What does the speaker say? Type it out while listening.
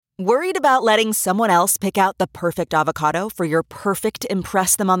Worried about letting someone else pick out the perfect avocado for your perfect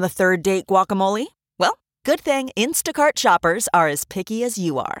impress them on the third date guacamole? Well, good thing Instacart shoppers are as picky as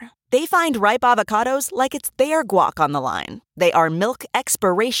you are. They find ripe avocados like it's their guac on the line. They are milk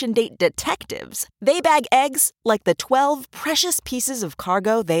expiration date detectives. They bag eggs like the 12 precious pieces of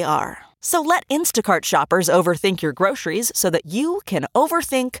cargo they are. So let Instacart shoppers overthink your groceries so that you can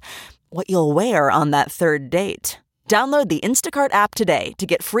overthink what you'll wear on that third date. Download the Instacart app today to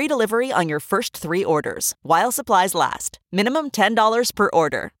get free delivery on your first 3 orders, while supplies last. Minimum $10 per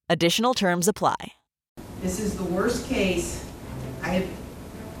order. Additional terms apply. This is the worst case I have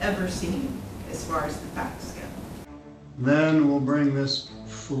ever seen as far as the facts go. Then we'll bring this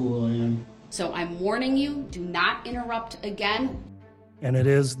fool in. So I'm warning you, do not interrupt again. And it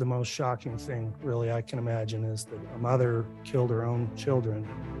is the most shocking thing, really, I can imagine, is that a mother killed her own children,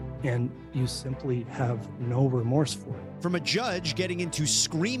 and you simply have no remorse for it. From a judge getting into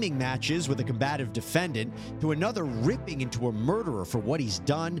screaming matches with a combative defendant, to another ripping into a murderer for what he's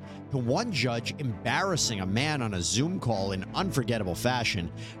done, to one judge embarrassing a man on a Zoom call in unforgettable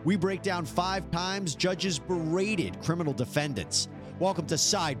fashion, we break down 5 times judges berated criminal defendants. Welcome to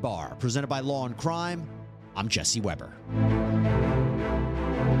Sidebar, presented by Law and Crime. I'm Jesse Weber.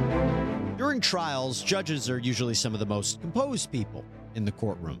 During trials, judges are usually some of the most composed people in the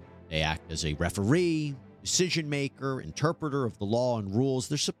courtroom. They act as a referee, decision maker, interpreter of the law and rules.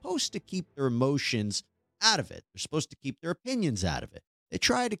 They're supposed to keep their emotions out of it. They're supposed to keep their opinions out of it. They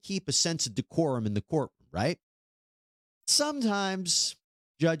try to keep a sense of decorum in the courtroom, right? Sometimes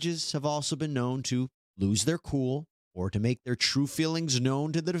judges have also been known to lose their cool or to make their true feelings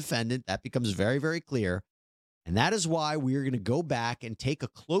known to the defendant. That becomes very, very clear. And that is why we're going to go back and take a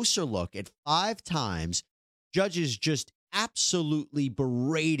closer look at 5 times judges just absolutely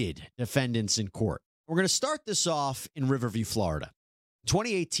berated defendants in court. We're going to start this off in Riverview, Florida. In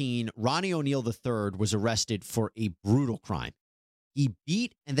 2018, Ronnie O'Neill III was arrested for a brutal crime. He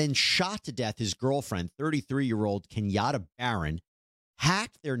beat and then shot to death his girlfriend, 33-year-old Kenyatta Barron,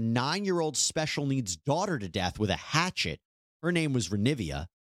 hacked their 9-year-old special needs daughter to death with a hatchet. Her name was Renivia.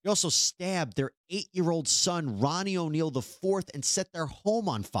 He also stabbed their 8-year-old son, Ronnie O'Neill IV, and set their home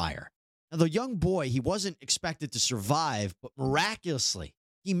on fire. Now, the young boy, he wasn't expected to survive, but miraculously,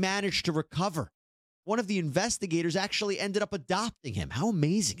 he managed to recover. One of the investigators actually ended up adopting him. How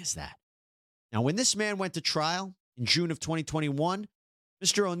amazing is that? Now, when this man went to trial in June of 2021,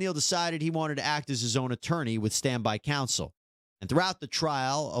 Mr. O'Neill decided he wanted to act as his own attorney with standby counsel. And throughout the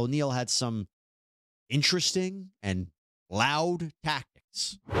trial, O'Neill had some interesting and loud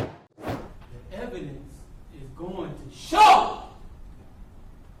tactics. The evidence is going to show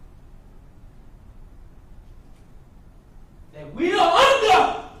that we are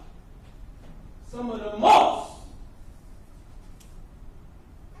under some of the most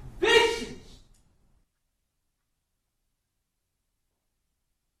vicious,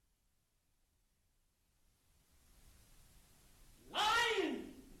 lying,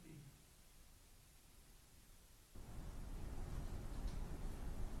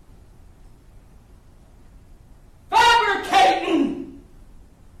 fabricating,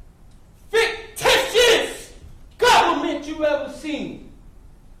 fictitious government you ever seen.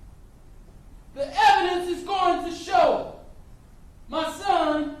 The evidence is going to show my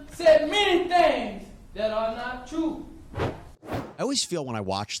son said many things that are not true. I always feel when I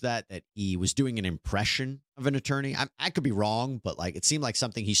watch that he was doing an impression of an attorney. I could be wrong, but it seemed like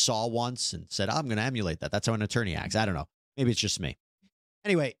something he saw once and said, I'm going to emulate that. That's how an attorney acts. I don't know. Maybe it's just me.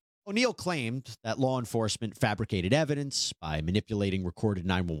 Anyway, O'Neill claimed that law enforcement fabricated evidence by manipulating recorded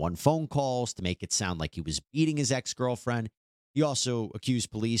 911 phone calls to make it sound like he was beating his ex-girlfriend. He also accused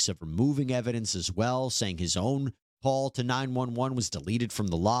police of removing evidence as well, saying his own call to 911 was deleted from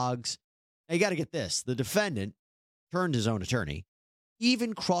the logs. Now, you got to get this. The defendant turned his own attorney,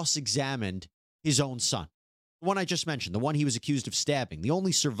 even cross-examined his own son. The one I just mentioned, the one he was accused of stabbing, the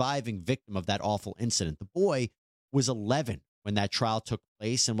only surviving victim of that awful incident. The boy was 11 when that trial took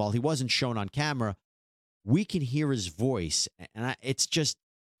place, and while he wasn't shown on camera, we can hear his voice, and it's just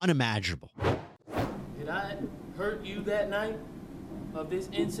unimaginable. Did I hurt you that night of this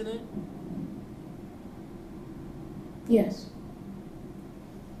incident? Yes.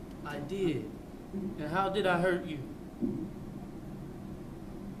 I did. And how did I hurt you?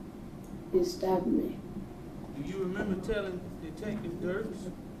 You stabbed me. Do you remember telling Detective Dirks?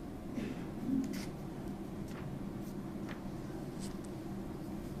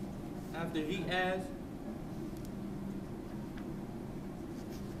 After he asked,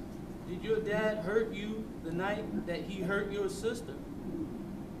 did your dad hurt you the night that he hurt your sister?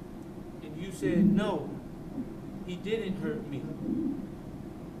 And you said, no, he didn't hurt me.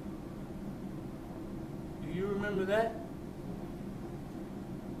 remember that?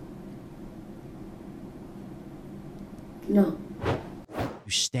 No.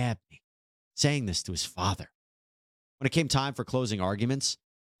 You stabbed me, saying this to his father. When it came time for closing arguments,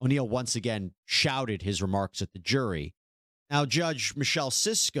 O'Neill once again shouted his remarks at the jury. Now, Judge Michelle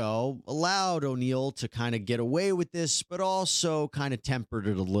Sisko allowed O'Neill to kind of get away with this, but also kind of tempered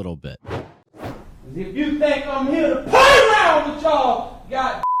it a little bit. If you think I'm here to play around with y'all,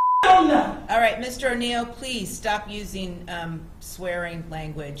 God don't know. All right, Mr. O'Neill, please stop using swearing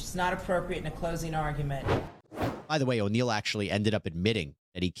language. It's not appropriate in a closing argument. By the way, O'Neill actually ended up admitting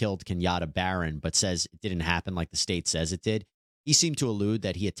that he killed Kenyatta Barron, but says it didn't happen like the state says it did. He seemed to allude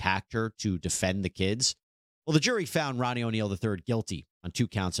that he attacked her to defend the kids. Well, the jury found Ronnie O'Neill III guilty on 2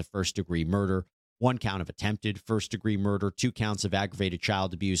 counts of first-degree murder, 1 count of attempted first-degree murder, 2 counts of aggravated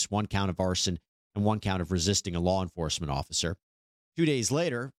child abuse, 1 count of arson, and 1 count of resisting a law enforcement officer. 2 days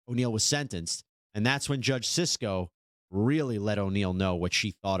later, O'Neill was sentenced, and that's when Judge Sisko really let O'Neill know what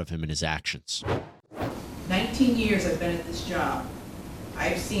she thought of him and his actions. 19 years I've been at this job.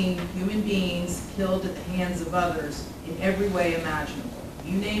 I've seen human beings killed at the hands of others in every way imaginable.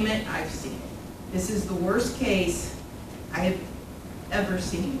 You name it, I've seen it. This is the worst case I have ever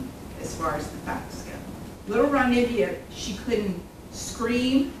seen as far as the facts go. Little Ranivia, she couldn't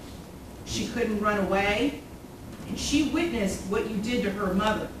scream, she couldn't run away, and she witnessed what you did to her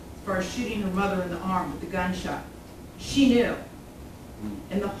mother as far as shooting her mother in the arm with the gunshot. She knew.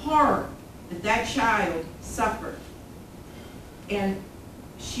 And the horror that that child suffered. And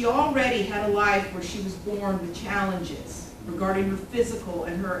she already had a life where she was born with challenges regarding her physical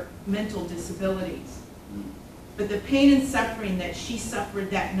and her mental disabilities. But the pain and suffering that she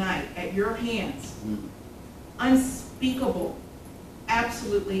suffered that night at your hands, unspeakable,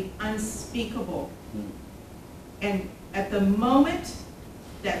 absolutely unspeakable. And at the moment,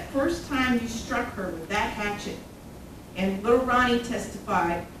 that first time you struck her with that hatchet, and little Ronnie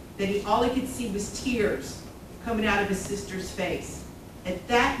testified that all he could see was tears coming out of his sister's face. At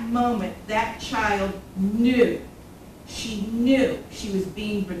that moment, that child knew. She knew she was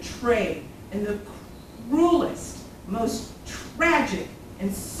being betrayed in the cruelest, most tragic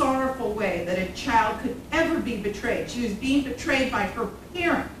and sorrowful way that a child could ever be betrayed. She was being betrayed by her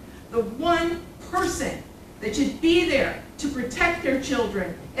parent, the one person that should be there to protect their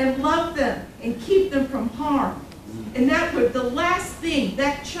children and love them and keep them from harm. And that was the last thing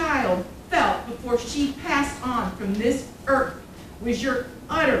that child felt before she passed on from this earth, was your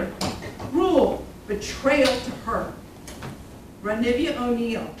utter, cruel betrayal to her. Ranivia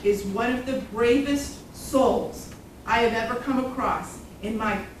O'Neill is one of the bravest souls I have ever come across in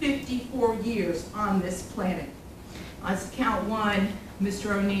my 54 years on this planet. On count 1,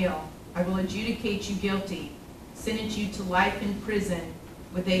 Mr. O'Neill, I will adjudicate you guilty, sentence you to life in prison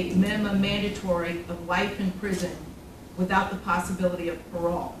with a minimum mandatory of life in prison without the possibility of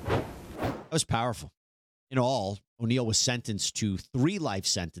parole. That was powerful. In all, O'Neill was sentenced to 3 life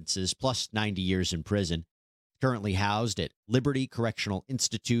sentences plus 90 years in prison, currently housed at Liberty Correctional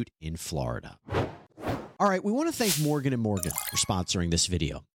Institute in Florida. All right, we want to thank Morgan & Morgan for sponsoring this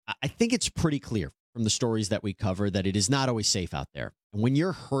video. I think it's pretty clear from the stories that we cover that it is not always safe out there. And when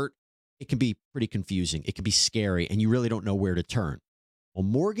you're hurt, it can be pretty confusing. It can be scary, and you really don't know where to turn. Well,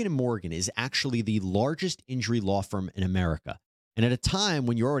 Morgan & Morgan is actually the largest injury law firm in America. And at a time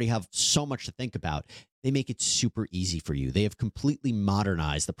when you already have so much to think about, they make it super easy for you. They have completely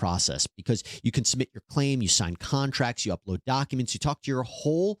modernized the process because you can submit your claim, you sign contracts, you upload documents, you talk to your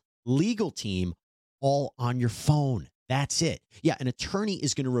whole legal team all on your phone. That's it. Yeah, an attorney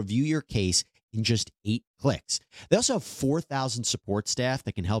is going to review your case in just 8 clicks. They also have 4,000 support staff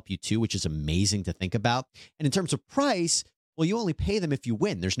that can help you too, which is amazing to think about. And in terms of price, well, you only pay them if you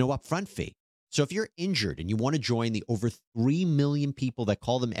win. There's no upfront fee. So if you're injured and you want to join the over 3 million people that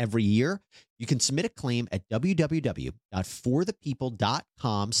call them every year, you can submit a claim at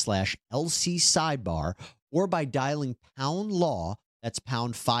www.forthepeople.com/LC sidebar or by dialing pound law, that's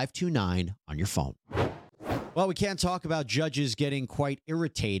pound 529 on your phone. Well, we can't talk about judges getting quite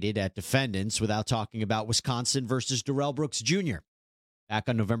irritated at defendants without talking about Wisconsin versus Darrell Brooks Jr. Back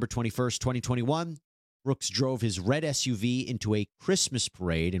on November 21st, 2021, Brooks drove his red SUV into a Christmas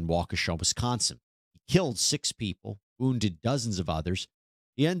parade in Waukesha, Wisconsin. He killed 6 people, wounded dozens of others.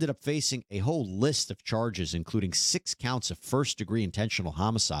 He ended up facing a whole list of charges, including 6 counts of first-degree intentional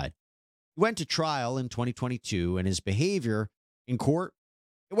homicide. He went to trial in 2022, and his behavior in court,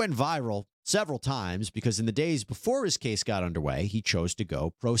 it went viral several times because in the days before his case got underway, he chose to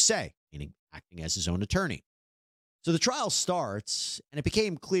go pro se, meaning acting as his own attorney. So the trial starts, and it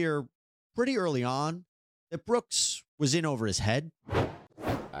became clear pretty early on that Brooks was in over his head.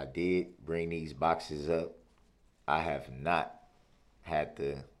 I did bring these boxes up I have not had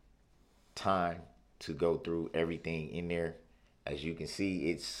the time to go through everything in there. As you can see,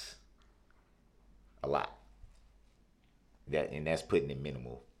 it's a lot. That's putting it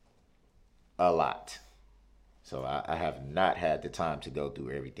minimal. A lot. So I have not had the time to go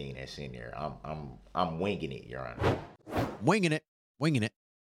through everything that's in there. I'm winging it, Your Honor. Winging it.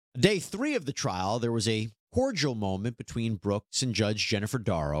 Day 3 of the trial, there was a cordial moment between Brooks and Judge Jennifer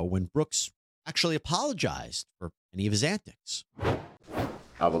Darrow when Brooks actually apologized for any of his antics.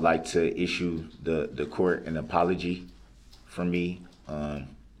 I would like to issue the court an apology from me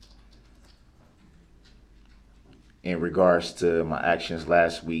in regards to my actions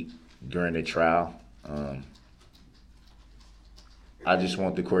last week during the trial. I just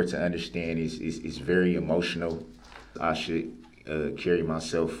want the court to understand it's very emotional. I should carry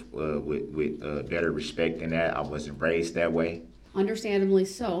myself with better respect than that. I wasn't raised that way. Understandably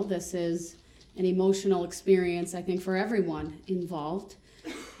so. This is an emotional experience, I think, for everyone involved.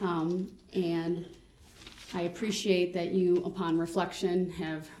 And I appreciate that you, upon reflection,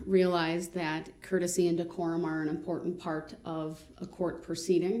 have realized that courtesy and decorum are an important part of a court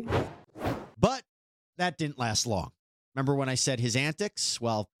proceeding. But that didn't last long. Remember when I said his antics?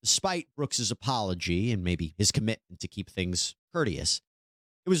 Well, despite Brooks's apology and maybe his commitment to keep things courteous,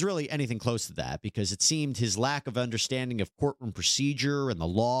 it was really anything close to that, because it seemed his lack of understanding of courtroom procedure and the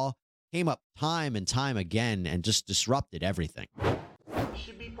law came up time and time again and just disrupted everything.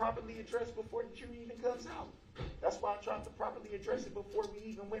 Should be properly addressed before the jury even comes out. That's why I tried to properly address it before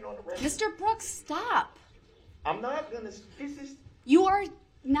we even went on the record. Mr. Brooks, stop. I'm not gonna. This is. You are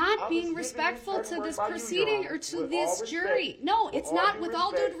not being respectful to this proceeding or to this jury. No, it's not. With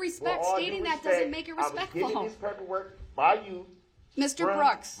all due respect, stating that doesn't make it respectful. I was given this paperwork by you, Mr.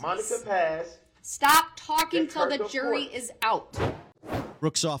 Brooks. Monica Paz. Stop talking till the jury is out.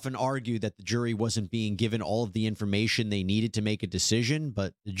 Brooks often argued that the jury wasn't being given all of the information they needed to make a decision,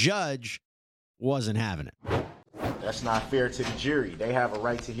 but the judge wasn't having it. That's not fair to the jury. They have a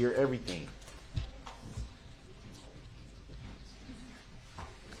right to hear everything.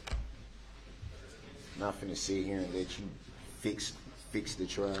 I'm not finna sit here and let you fix the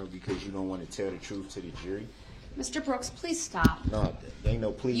trial because you don't want to tell the truth to the jury. Mr. Brooks, please stop. No, there ain't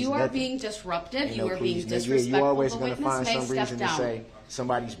no please. You are nothing. being disruptive. You are being Yeah, disrespectful. you always The gonna witness find may some step reason to down. say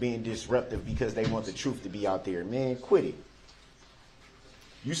somebody's being disruptive because they want the truth to be out there. Man, quit it.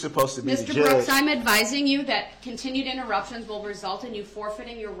 You're supposed to be the Mr. judge. Brooks, I'm advising you that continued interruptions will result in you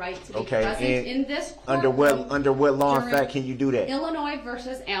forfeiting your right to be present in this courtroom. Under what law and fact can you do that? Illinois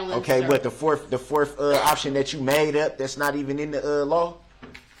versus Allen. Okay, sir. what the fourth option that you made up that's not even in the law?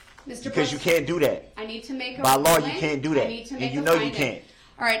 Mr. Because Brooks, you can't do that. I need to make a By law, ruling. you can't do that. I need to And make you a know you finding. can't.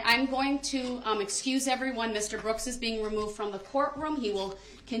 All right, I'm going to excuse everyone. Mr. Brooks is being removed from the courtroom. He will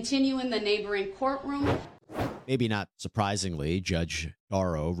continue in the neighboring courtroom. Maybe not surprisingly, Judge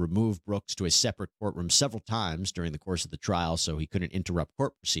Darrow removed Brooks to a separate courtroom several times during the course of the trial so he couldn't interrupt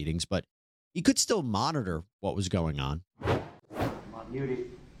court proceedings, but he could still monitor what was going on. Am I muted?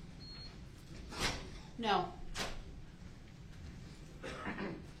 No.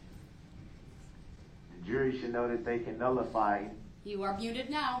 The jury should know that they can nullify. You are muted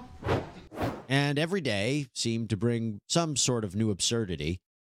now. And every day seemed to bring some sort of new absurdity.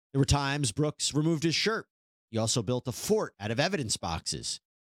 There were times Brooks removed his shirt. He also built a fort out of evidence boxes.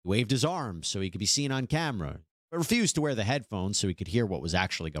 He waved his arms so he could be seen on camera, but refused to wear the headphones so he could hear what was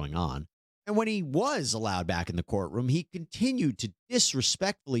actually going on. And when he was allowed back in the courtroom, he continued to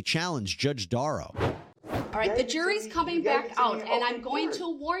disrespectfully challenge Judge Darrow. All right, the jury's coming back out, and I'm going to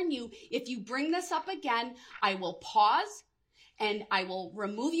warn you, if you bring this up again, I will pause, and I will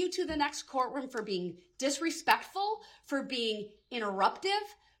remove you to the next courtroom for being disrespectful, for being interruptive,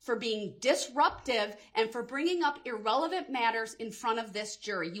 for being disruptive, and for bringing up irrelevant matters in front of this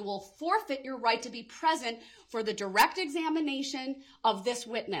jury. You will forfeit your right to be present for the direct examination of this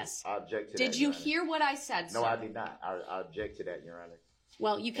witness. I object to that. Did you hear what I said, sir? No, I did not. I object to that, Your Honor.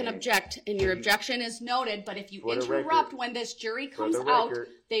 Well, you can object, and your objection is noted. But if you For the interrupt record- when this jury for comes the out, record-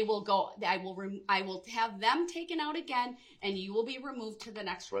 they will go. I will have them taken out again, and you will be removed to the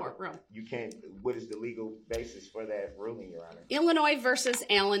next courtroom. You can't. What is the legal basis for that ruling, Your Honor? Illinois versus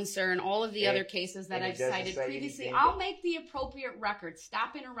Allen, sir, and all of the And- other cases that and it I've doesn't cited say previously. anything I'll that- make the appropriate record.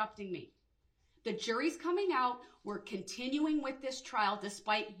 Stop interrupting me. The jury's coming out. We're continuing with this trial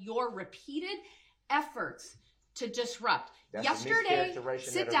despite your repeated efforts to disrupt. That's a Yesterday, mischaracterization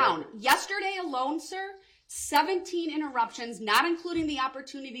sit of the down. record. Yesterday alone, sir, 17 interruptions, not including the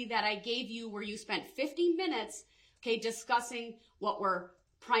opportunity that I gave you where you spent 50 minutes, discussing what were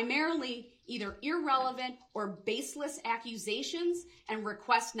primarily either irrelevant or baseless accusations and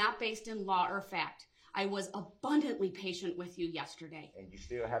requests not based in law or fact. I was abundantly patient with you yesterday. And you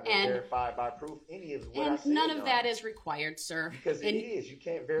still haven't verified by proof any of what I said. And none of that is required, sir. Because it is. You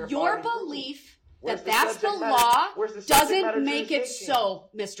can't verify. Your belief that that's the law doesn't make it so,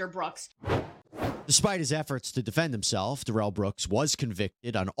 Mr. Brooks. Despite his efforts to defend himself, Darrell Brooks was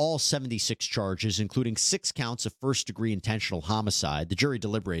convicted on all 76 charges, including 6 counts of first-degree intentional homicide. The jury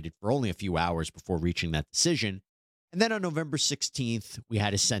deliberated for only a few hours before reaching that decision. And then on November 16th, we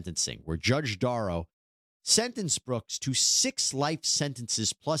had his sentencing, where Judge Darrow sentenced Brooks to 6 life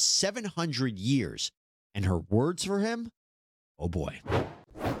sentences plus 700 years. And her words for him? Oh, boy.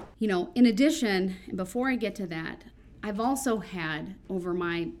 You know, in addition, and before I get to that, I've also had, over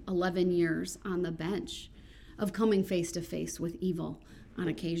my 11 years on the bench, of coming face to face with evil on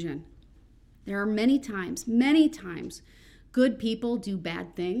occasion. There are many times, good people do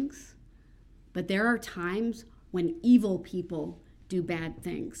bad things, but there are times when evil people do bad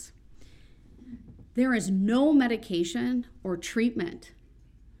things. There is no medication or treatment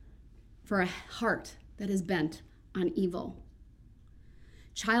for a heart that is bent on evil.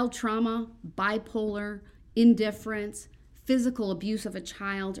 Child trauma, bipolar, indifference, physical abuse of a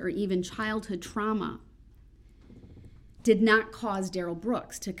child, or even childhood trauma did not cause Darrell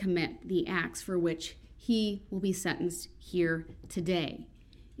Brooks to commit the acts for which he will be sentenced here today.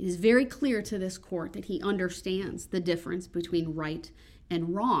 It is very clear to this court that he understands the difference between right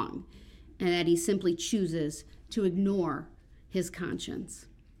and wrong, and that he simply chooses to ignore his conscience.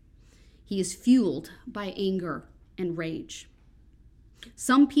 He is fueled by anger and rage.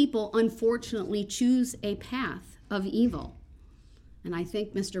 Some people, unfortunately, choose a path of evil. And I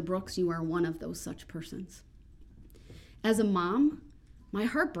think, Mr. Brooks, you are one of those such persons. As a mom, my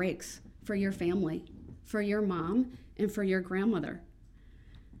heart breaks for your family, for your mom, and for your grandmother.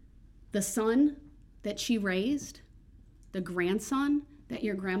 The son that she raised, the grandson that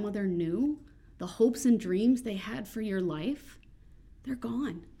your grandmother knew, the hopes and dreams they had for your life, they're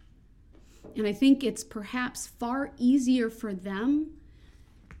gone. And I think it's perhaps far easier for them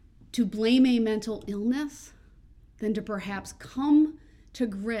to blame a mental illness than to perhaps come to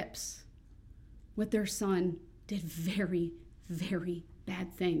grips with their son did very, very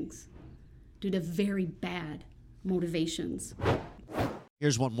bad things due to very bad motivations.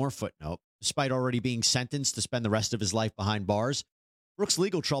 Here's one more footnote. Despite already being sentenced to spend the rest of his life behind bars, Brooks'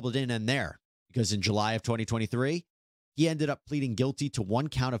 legal trouble didn't end there, because in July of 2023, he ended up pleading guilty to 1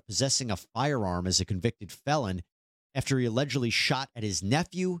 count of possessing a firearm as a convicted felon after he allegedly shot at his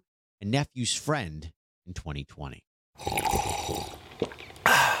nephew and nephew's friend in 2020.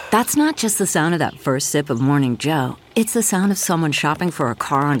 That's not just the sound of that first sip of Morning Joe. It's the sound of someone shopping for a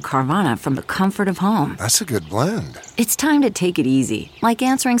car on Carvana from the comfort of home. That's a good blend. It's time to take it easy, like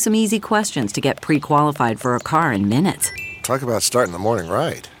answering some easy questions to get pre-qualified for a car in minutes. Talk about starting the morning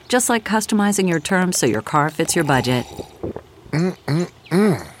right. Just like customizing your terms so your car fits your budget.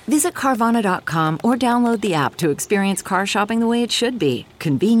 Visit Carvana.com or download the app to experience car shopping the way it should be.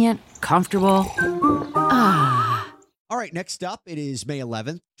 Convenient, comfortable. Ah. All right, next up, it is May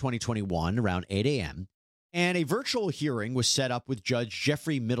 11th, 2021, around 8 a.m., and a virtual hearing was set up with Judge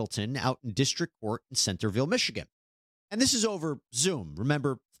Jeffrey Middleton out in District Court in Centerville, Michigan. And this is over Zoom.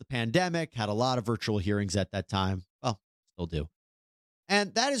 Remember, the pandemic had a lot of virtual hearings at that time. Well, still do.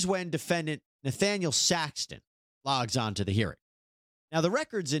 And that is when defendant Nathaniel Saxton logs on to the hearing. Now, the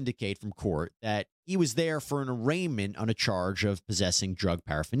records indicate from court that he was there for an arraignment on a charge of possessing drug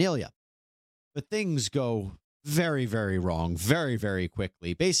paraphernalia. But things go very, very wrong very, very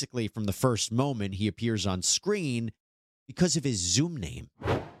quickly. Basically, from the first moment he appears on screen because of his Zoom name.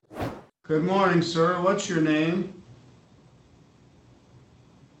 Good morning, sir. What's your name?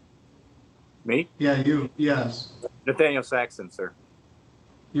 Me? Yeah, you. Yes. Nathaniel Saxton, sir.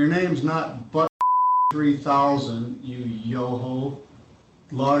 Your name's not Butt 3000, you yo-ho.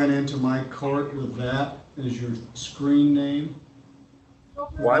 Logging into my court with that as your screen name.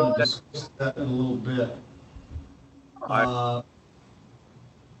 Why We'll would that? discuss that in a little bit.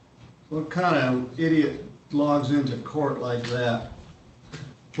 What kind of idiot logs into court like that?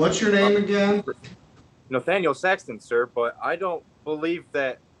 What's your name again? Nathaniel Saxton, sir, but I don't believe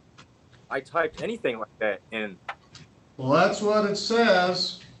that I typed anything like that in. Well, that's what it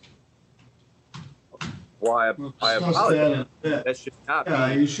says. Why, We'll I discuss apologize. that in a bit. That should not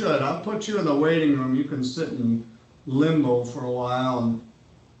Yeah, be. you should. I'll put you in the waiting room. You can sit in limbo for a while and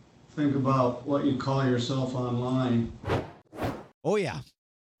think about what you call yourself online. Oh, yeah.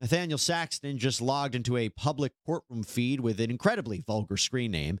 Nathaniel Saxton just logged into a public courtroom feed with an incredibly vulgar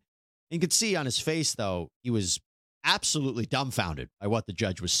screen name. And you could see on his face, though, he was absolutely dumbfounded by what the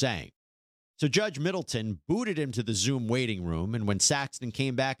judge was saying. So Judge Middleton booted him to the Zoom waiting room, and when Saxton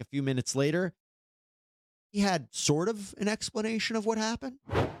came back a few minutes later, he had sort of an explanation of what happened?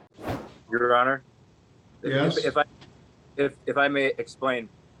 Your Honor, Yes. if I may explain,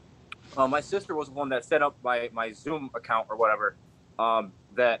 my sister was the one that set up my Zoom account or whatever.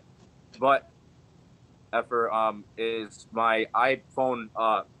 But is my iPhone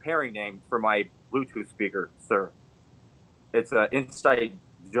pairing name for my Bluetooth speaker, sir. It's an inside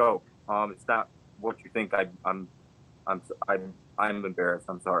joke. It's not what you think. I'm embarrassed.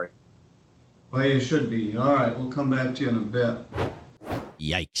 I'm sorry. Well, you should be. All right, we'll come back to you in a bit.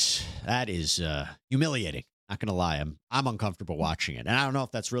 Yikes. That is humiliating. Not going to lie. I'm uncomfortable watching it. And I don't know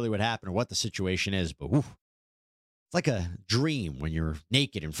if that's really what happened or what the situation is, but it's like a dream when you're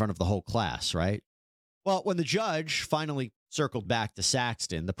naked in front of the whole class, right? Well, when the judge finally circled back to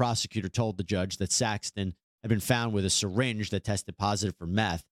Saxton, the prosecutor told the judge that Saxton had been found with a syringe that tested positive for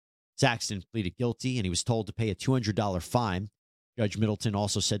meth. Saxton pleaded guilty, and he was told to pay a $200 fine. Judge Middleton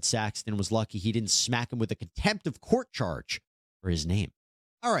also said Saxton was lucky he didn't smack him with a contempt of court charge for his name.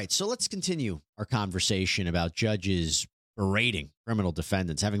 All right, so let's continue our conversation about judges berating criminal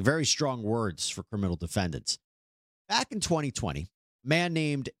defendants, having very strong words for criminal defendants. Back in 2020, a man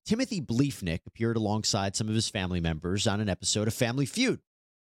named Timothy Bleefnick appeared alongside some of his family members on an episode of Family Feud.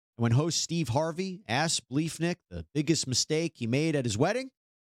 And when host Steve Harvey asked Bleefnick the biggest mistake he made at his wedding,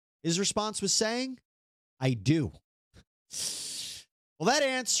 his response was saying, "I do." Well, that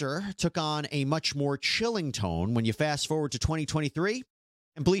answer took on a much more chilling tone when you fast forward to 2023,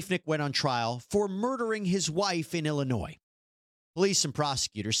 and Bleefnick went on trial for murdering his wife in Illinois. Police and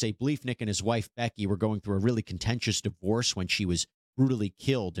prosecutors say Bleefnick and his wife Becky were going through a really contentious divorce when she was brutally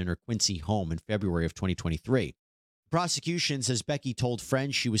killed in her Quincy home in February of 2023. The prosecution says Becky told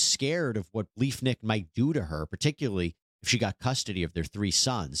friends she was scared of what Bleefnick might do to her, particularly if she got custody of their 3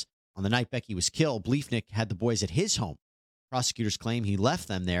 sons. On the night Becky was killed, Bleefnick had the boys at his home. Prosecutors claim he left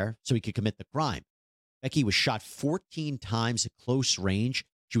them there so he could commit the crime. Becky was shot 14 times at close range.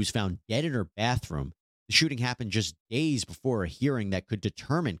 She was found dead in her bathroom. The shooting happened just days before a hearing that could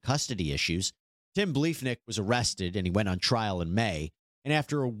determine custody issues. Tim Bleefnick was arrested and he went on trial in May. And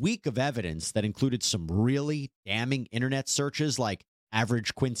after a week of evidence that included some really damning internet searches like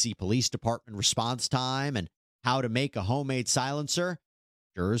average Quincy Police Department response time and how to make a homemade silencer,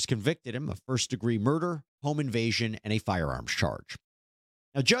 jurors convicted him of first-degree murder, home invasion, and a firearms charge.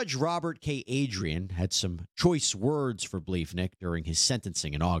 Now, Judge Robert K. Adrian had some choice words for Bleefnick during his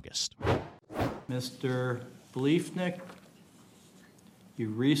sentencing in August. Mr. Bleefnick, you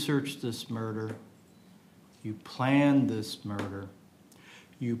researched this murder, you planned this murder,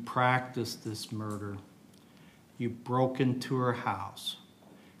 you practiced this murder, you broke into her house,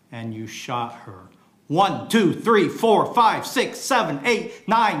 and you shot her 1, 2, 3, 4, 5, 6, 7, 8,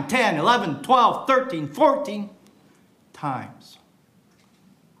 9, 10, 11, 12, 13, 14 times.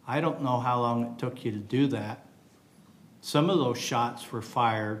 I don't know how long it took you to do that. Some of those shots were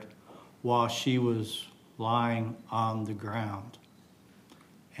fired while she was lying on the ground.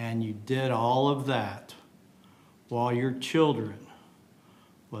 And you did all of that while your children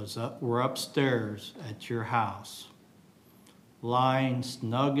were upstairs at your house, lying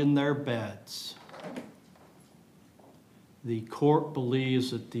snug in their beds. The court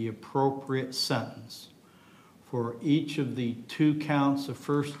believes that the appropriate sentence for each of the 2 counts of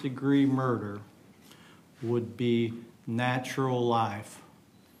first-degree murder would be natural life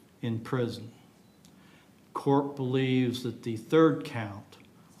in prison. Court believes that the 3rd count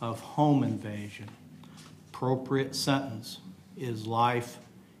of home invasion, appropriate sentence is life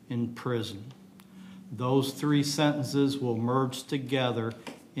in prison. Those 3 sentences will merge together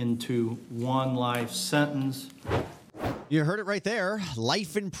into one life sentence. You heard it right there.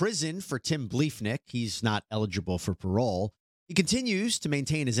 Life in prison for Tim Bleefnick. He's not eligible for parole. He continues to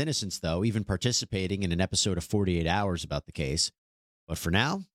maintain his innocence, though, even participating in an episode of 48 Hours about the case. But for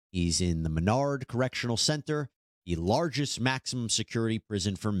now, he's in the Menard Correctional Center, the largest maximum security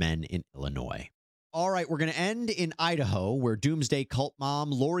prison for men in Illinois. All right, we're going to end in Idaho, where doomsday cult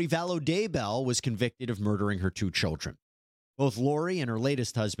mom Lori Vallow Daybell was convicted of murdering her 2 children. Both Lori and her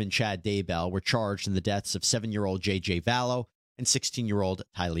latest husband, Chad Daybell, were charged in the deaths of 7-year-old J.J. Vallow and 16-year-old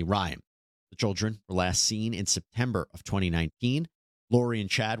Tylee Ryan. The children were last seen in September of 2019. Lori and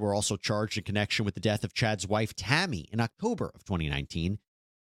Chad were also charged in connection with the death of Chad's wife, Tammy, in October of 2019.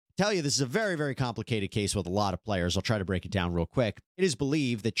 I tell you, this is a very, very complicated case with a lot of players. I'll try to break it down real quick. It is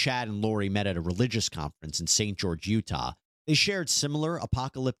believed that Chad and Lori met at a religious conference in St. George, Utah. They shared similar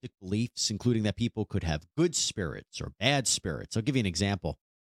apocalyptic beliefs, including that people could have good spirits or bad spirits. I'll give you an example.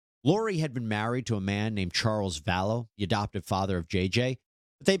 Lori had been married to a man named Charles Vallow, the adoptive father of JJ,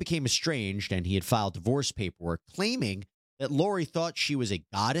 but they became estranged and he had filed divorce paperwork claiming that Lori thought she was a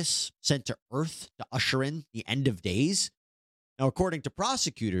goddess sent to Earth to usher in the end of days. Now, according to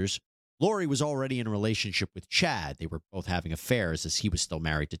prosecutors, Lori was already in a relationship with Chad. They were both having affairs as he was still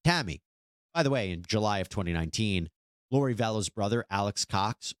married to Tammy. By the way, in July of 2019, Lori Vallow's brother, Alex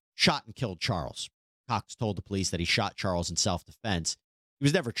Cox, shot and killed Charles. Cox told the police that he shot Charles in self-defense. He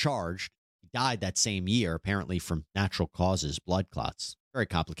was never charged. He died that same year, apparently from natural causes, blood clots. Very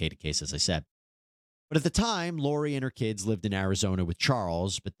complicated case, as I said. But at the time, Lori and her kids lived in Arizona with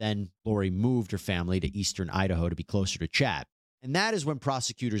Charles, but then Lori moved her family to eastern Idaho to be closer to Chad. And that is when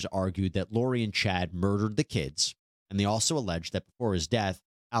prosecutors argued that Lori and Chad murdered the kids, and they also alleged that before his death,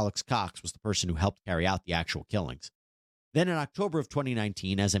 Alex Cox was the person who helped carry out the actual killings. Then in October of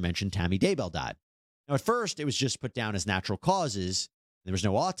 2019, as I mentioned, Tammy Daybell died. Now, at first, it was just put down as natural causes. There was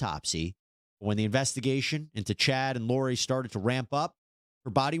no autopsy. But when the investigation into Chad and Lori started to ramp up, her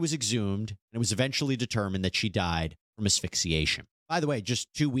body was exhumed, and it was eventually determined that she died from asphyxiation. By the way,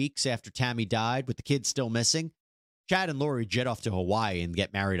 just 2 weeks after Tammy died, with the kids still missing, Chad and Lori jet off to Hawaii and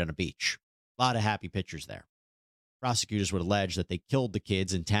get married on a beach. A lot of happy pictures there. Prosecutors would allege that they killed the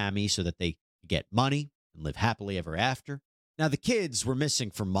kids and Tammy so that they could get money and live happily ever after. Now, the kids were missing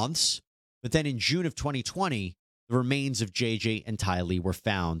for months, but then in June of 2020, the remains of JJ and Tylee were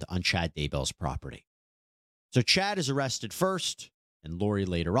found on Chad Daybell's property. So Chad is arrested first, and Lori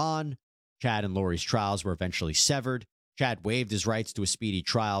later on. Chad and Lori's trials were eventually severed. Chad waived his rights to a speedy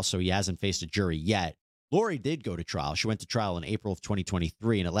trial, so he hasn't faced a jury yet. Lori did go to trial. She went to trial in April of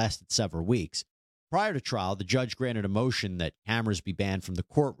 2023, and it lasted several weeks. Prior to trial, the judge granted a motion that cameras be banned from the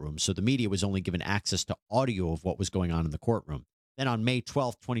courtroom, so the media was only given access to audio of what was going on in the courtroom. Then on May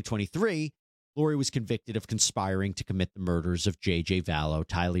 12, 2023, Lori was convicted of conspiring to commit the murders of J.J. Vallow,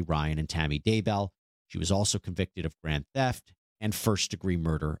 Tylee Ryan, and Tammy Daybell. She was also convicted of grand theft and first-degree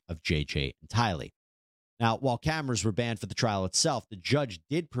murder of J.J. and Tylee. Now, while cameras were banned for the trial itself, the judge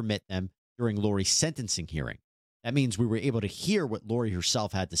did permit them during Lori's sentencing hearing. That means we were able to hear what Lori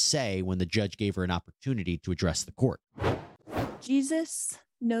herself had to say when the judge gave her an opportunity to address the court. Jesus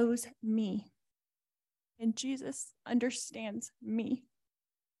knows me, and Jesus understands me.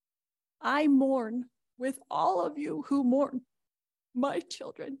 I mourn with all of you who mourn my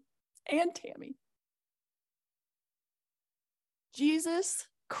children and Tammy. Jesus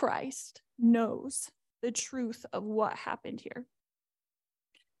Christ knows the truth of what happened here.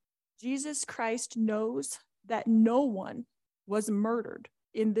 Jesus Christ knows that no one was murdered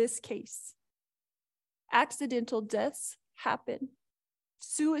in this case. Accidental deaths happen.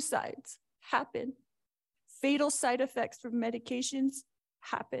 Suicides happen. Fatal side effects from medications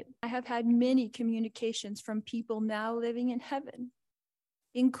happen. I have had many communications from people now living in heaven,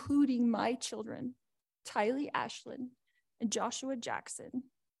 including my children, Tylee Ashlyn and Joshua Jackson,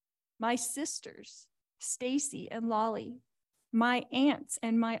 my sisters, Stacy and Lolly, my aunts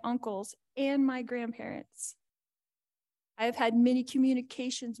and my uncles, and my grandparents. I have had many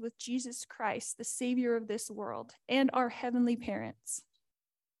communications with Jesus Christ, the Savior of this world, and our heavenly parents.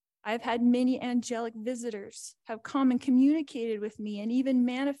 I have had many angelic visitors have come and communicated with me and even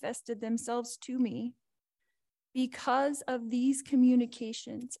manifested themselves to me. Because of these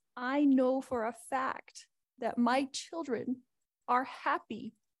communications, I know for a fact that my children are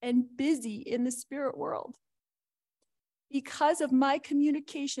happy and busy in the spirit world. Because of my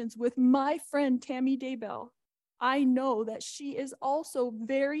communications with my friend Tammy Daybell, I know that she is also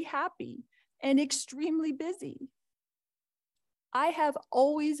very happy and extremely busy. I have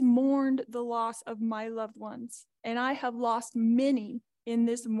always mourned the loss of my loved ones, and I have lost many in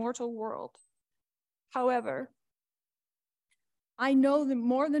this mortal world. However, I know them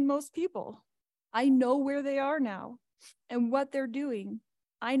more than most people. I know where they are now and what they're doing.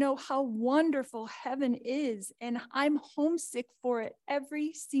 I know how wonderful heaven is, and I'm homesick for it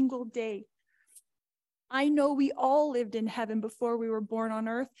every single day. I know we all lived in heaven before we were born on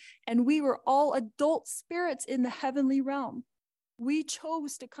earth, and we were all adult spirits in the heavenly realm. We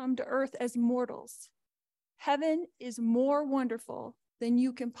chose to come to earth as mortals. Heaven is more wonderful than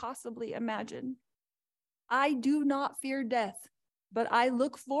you can possibly imagine. I do not fear death, but I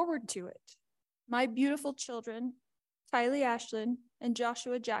look forward to it. My beautiful children, Tylee Ashlyn and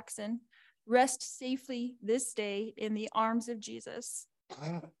Joshua Jackson, rest safely this day in the arms of Jesus.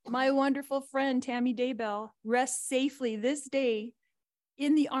 My wonderful friend, Tammy Daybell, rests safely this day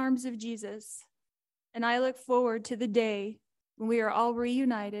in the arms of Jesus. And I look forward to the day when we are all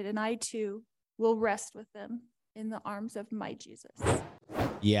reunited, and I too will rest with them in the arms of my Jesus.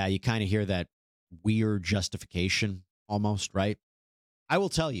 Yeah, you kind of hear that weird justification almost, right? I will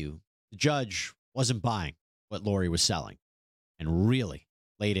tell you, the judge wasn't buying what Lori was selling and really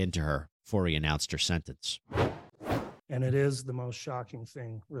laid into her before he announced her sentence. And it is the most shocking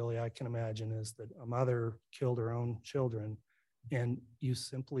thing, really, I can imagine, is that a mother killed her own children and you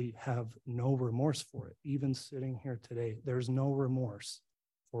simply have no remorse for it. Even sitting here today, there's no remorse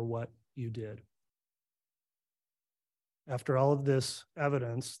for what you did. After all of this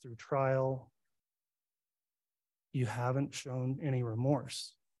evidence through trial, you haven't shown any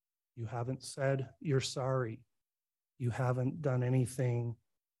remorse. You haven't said you're sorry. You haven't done anything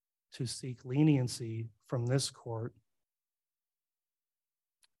to seek leniency from this court.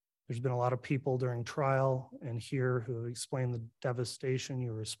 There's been a lot of people during trial and here who explain the devastation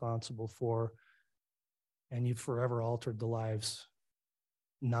you're responsible for, and you've forever altered the lives,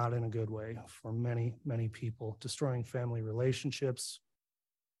 not in a good way, for many, many people, destroying family relationships,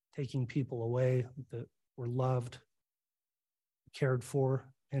 taking people away that were loved, cared for,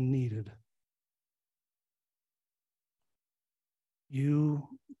 and needed. You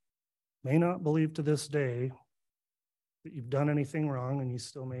may not believe to this day that you've done anything wrong, and you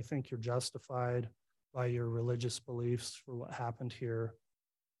still may think you're justified by your religious beliefs for what happened here.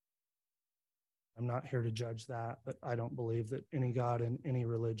 I'm not here to judge that, but I don't believe that any God in any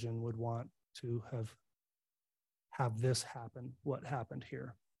religion would want to have this happen, what happened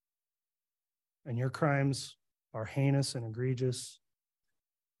here. And your crimes are heinous and egregious,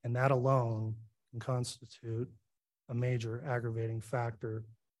 and that alone can constitute a major aggravating factor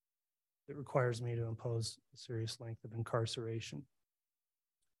that requires me to impose a serious length of incarceration.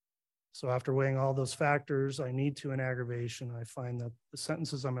 So after weighing all those factors, I need to in aggravation, I find that the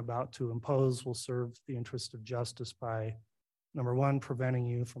sentences I'm about to impose will serve the interest of justice by, number one, preventing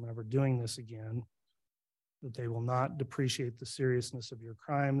you from ever doing this again, that they will not depreciate the seriousness of your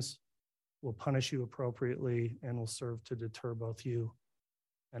crimes, will punish you appropriately, and will serve to deter both you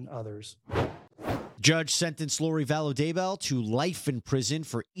and others. Judge sentenced Lori Vallow-Daybell to life in prison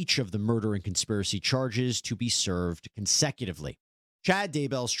for each of the murder and conspiracy charges to be served consecutively. Chad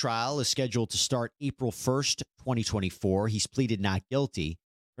Daybell's trial is scheduled to start April 1st, 2024. He's pleaded not guilty.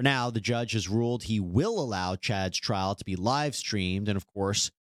 For now, the judge has ruled he will allow Chad's trial to be live streamed, and of course,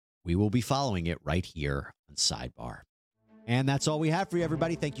 we will be following it right here on Sidebar. And that's all we have for you,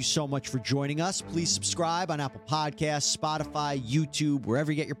 everybody. Thank you so much for joining us. Please subscribe on Apple Podcasts, Spotify, YouTube,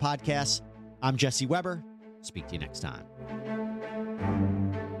 wherever you get your podcasts. I'm Jesse Weber. Speak to you next time.